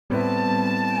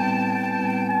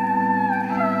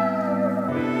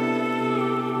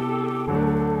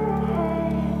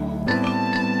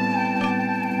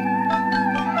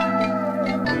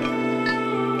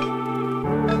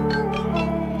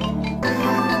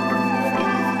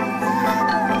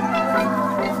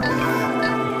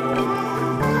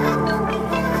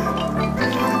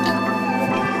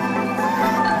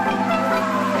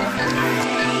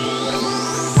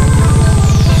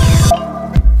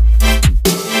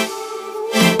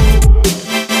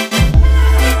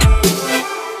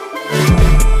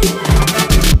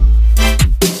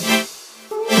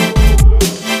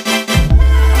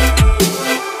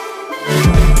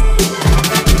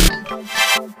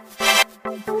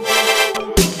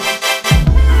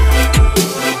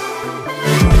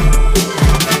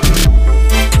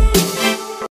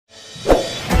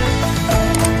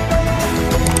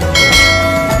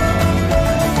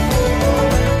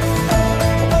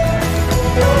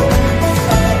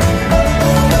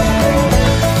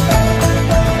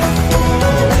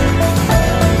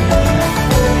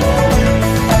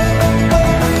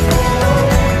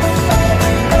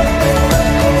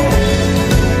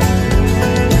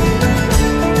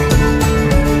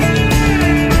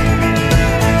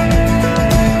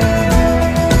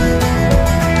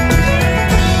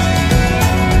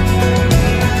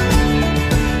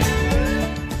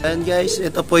guys,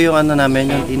 ito po yung ano namin,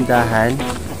 yung tindahan.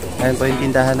 Ayan po yung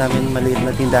tindahan namin, maliit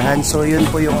na tindahan. So yun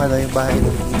po yung ano, yung bahay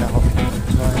ng tita ko.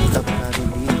 So nakita po natin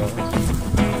dito.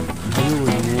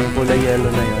 Ayun, yung kulay yellow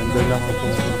na yun. Doon lang ako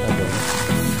pumunta doon.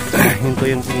 Yun po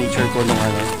yung signature ko nung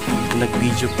ano,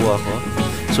 nag-video po ako.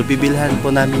 So bibilhan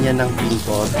po namin yan ng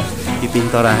pintor.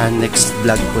 Pipintorahan, next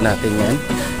vlog po natin yan.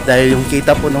 Dahil yung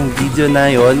kita po ng video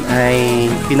na yon ay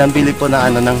pinambili po na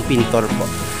ano ng pintor po.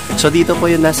 So dito po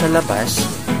yung nasa labas.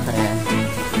 Ayan.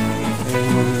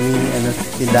 Yung ano,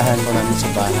 tindahan po namin sa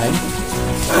bahay.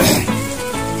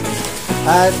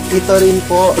 At ito rin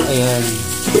po, ayan.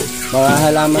 Mga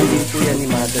halaman din po yan ni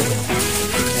mother.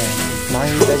 Ayan.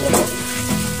 Makikita niyo po.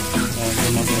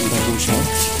 Ayan, maganda po siya.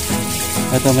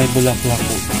 Ito may bulaklak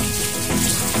po.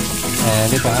 Ayan,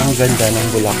 di ba? Ang ganda ng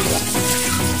bulaklak.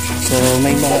 So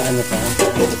may mga ano pa.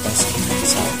 Dito pa sa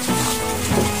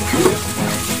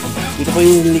dito po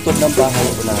yung likod ng bahay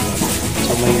po namin.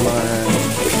 So may mga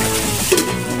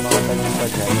tanong pa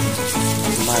dyan.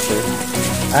 Matter.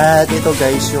 At ito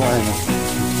guys yung ano,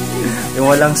 yung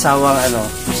walang sawang ano,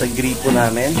 sa gripo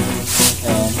namin.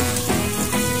 Ayan.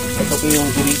 Ito po yung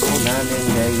gripo namin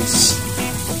guys.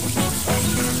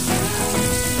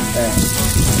 Ayan.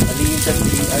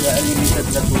 Unlimited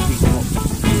na tubig mo.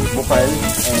 Bukal.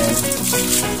 And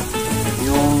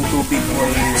yung tubig mo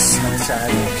is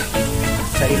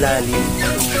sa ilalim.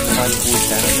 Yung bukal po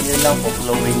siya. Yan lang po,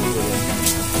 flowing po yun.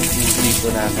 Yung gripo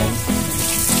namin.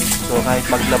 So kahit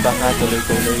maglaba ka,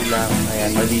 tuloy-tuloy lang.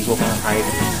 Ayan, maligo ka kahit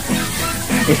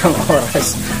ilang oras.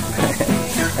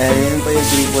 Ayan, yun po yung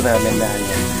gripo namin na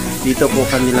yan. Dito po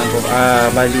kami lang po.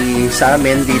 Bali sa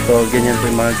amin dito, ganyan po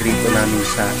yung mga gripo namin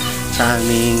sa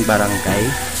aming barangay.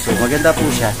 So maganda po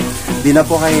siya. Di na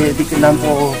po kami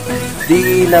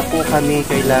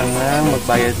kailangan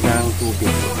magbayad ng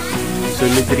tubig. So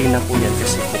libre na po yan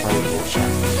kasi bukal po siya.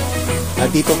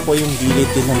 At dito po yung gilid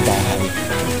din ng bahay.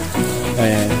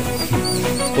 Ayan.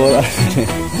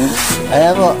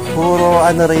 Ayan po, puro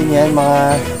ano rin yan,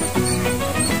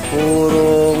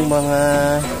 purong mga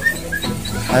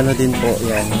ano din po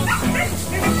yan.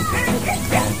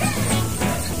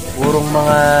 Purong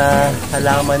mga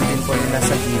halaman din po yung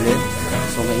nasa gilid.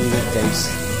 So mainit guys.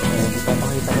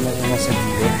 Ipapakita ko lang yung nasa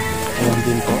gilid. Ayan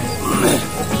din po.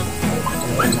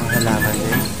 Ayan mga halaman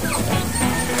din.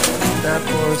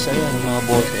 Tapos ayan mga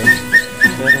bote.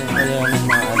 Pero kaya yung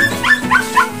mga ano.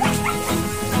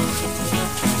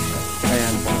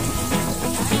 Ayan po.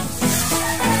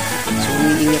 So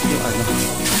umiiyak yung ano.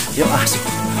 Yung aso.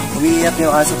 Umiiyak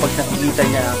yung aso pag nakikita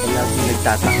niya ako lagi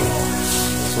nagtatako.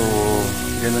 So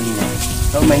ganun niya.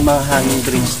 So, may mga hanging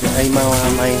trees din. Ay,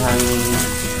 may hanging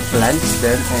plants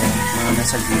din. Ayan, mga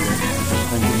nasa gilid.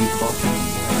 Ang gripo.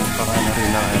 Para na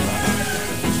rin ang ano.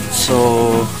 So,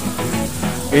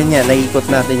 yun nga. Naikot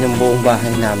natin yung buong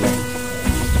bahay namin.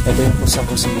 Ito yung po sa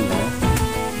kusina.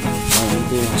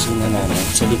 Ito yung kusina namin.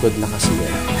 Sa likod na kasi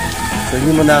yan. So,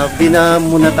 di na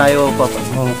muna tayo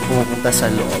pumunta sa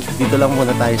loob. Dito lang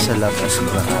muna tayo sa labas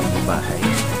ng aming bahay.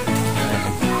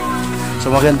 So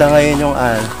maganda ngayon yung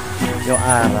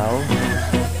araw.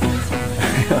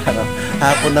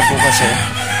 Hapon na po kasi.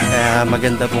 Kaya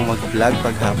maganda pong mag-vlog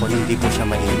pag hapon, hindi po siya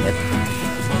mainit.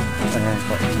 Ayan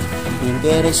po. Yung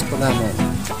terrace po namin.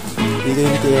 Dito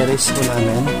yung terrace po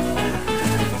namin.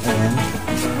 Ayan.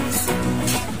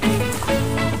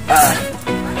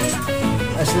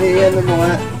 Ashley, ano mo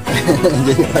nga?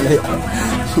 Diyan pala yun.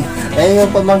 Ayan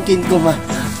yung pamangkin ko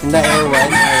na ewan.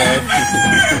 Ayan.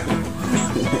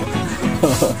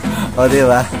 O,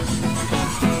 diba?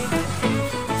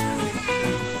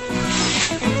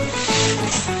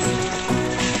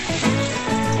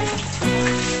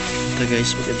 Ito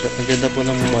guys, maganda po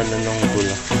ng ano ng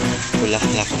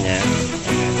bulaklak niya.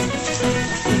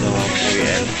 Dalawa po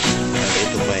yan.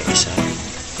 Ito pa yung isa.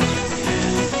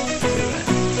 Diba?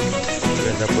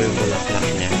 Maganda po yung bulaklak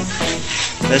niya.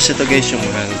 Tapos ito guys yung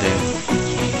mahal din.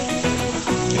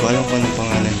 Hindi ko alam kung anong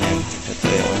pangalan niya. Ito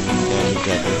yung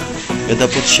ganda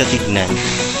po siya tignan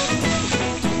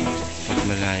pag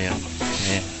malayo.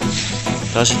 Ayan.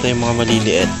 Tapos ito yung mga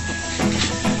maliliit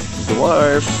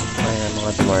dwarf. Ayan,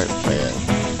 mga dwarf. Ayan.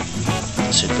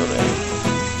 Tapos ito rin.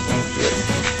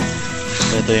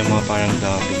 Ito yung mga parang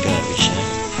gabi siya.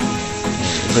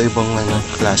 Iba-ibang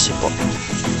klase po.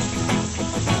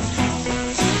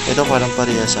 Ito parang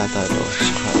parehas ata ito.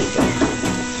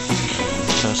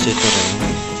 Tapos ito rin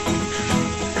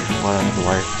parang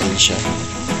dwarf din siya.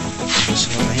 So,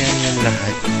 ayan yan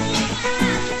lahat.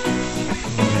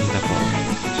 Maganda po.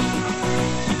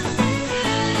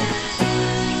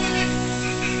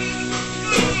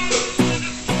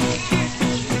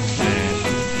 Ayan.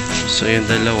 So yung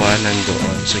dalawa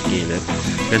nandoon sa gilid.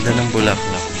 Ganda ng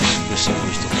bulaklak. Gusto ko.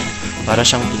 Para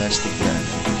siyang plastic na.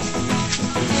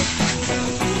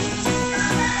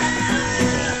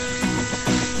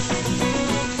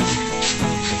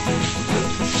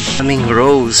 Aming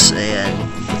rose. Ayan.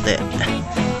 Puti.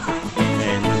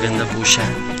 Ayan. Maganda po siya.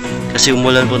 Kasi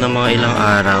umulan po ng mga ilang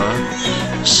araw.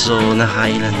 So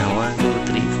nakailan na. 1,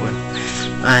 2, 3,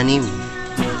 4, 6.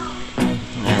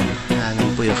 Ayan.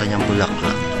 6 po yung kanyang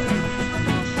bulaklak.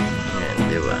 Ayan.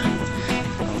 Diba?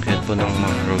 Ang cute po ng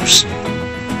mga rose.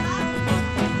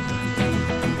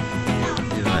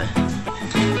 Diba?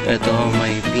 Ito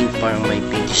may pink. Parang may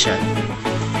pink siya.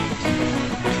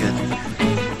 Cute.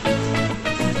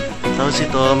 Tapos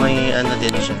ito may ano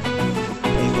din siya.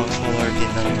 May mga color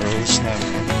din ng rose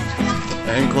namin.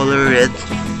 Ayan, color red.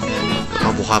 Ayan,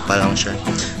 kabuka pa lang siya.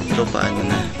 Ito pa ano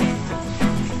na.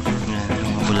 Ayan,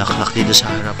 yung mga bulaklak dito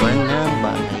sa harapan ng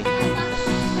bahay.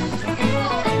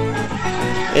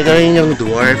 Ito rin yung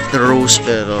dwarf rose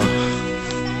pero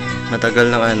matagal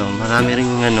ng ano.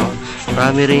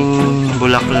 Marami ring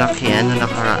bulaklak yan na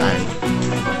nakaraan.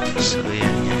 So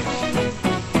yan.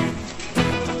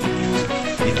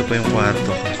 Dito pa yung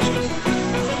kwarto ko.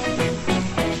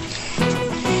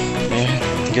 Ayan,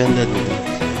 ganda dito.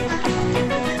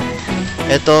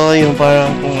 Ito yung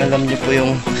parang kung alam niyo po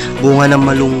yung bunga ng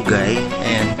malunggay.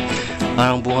 Ayan.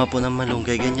 Parang bunga po ng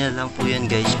malunggay. Ganyan lang po yan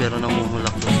guys. Pero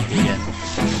namumulak po yan.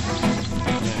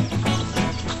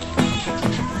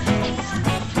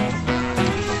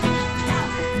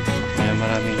 Ayan,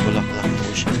 maraming bulaklak po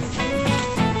siya.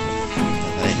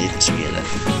 Patay dito sa gilid.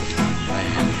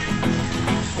 Ayan.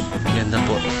 Ganda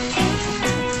po.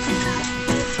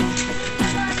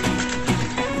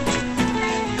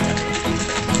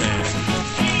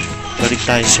 Balik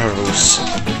tayo sa rose.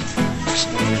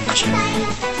 So,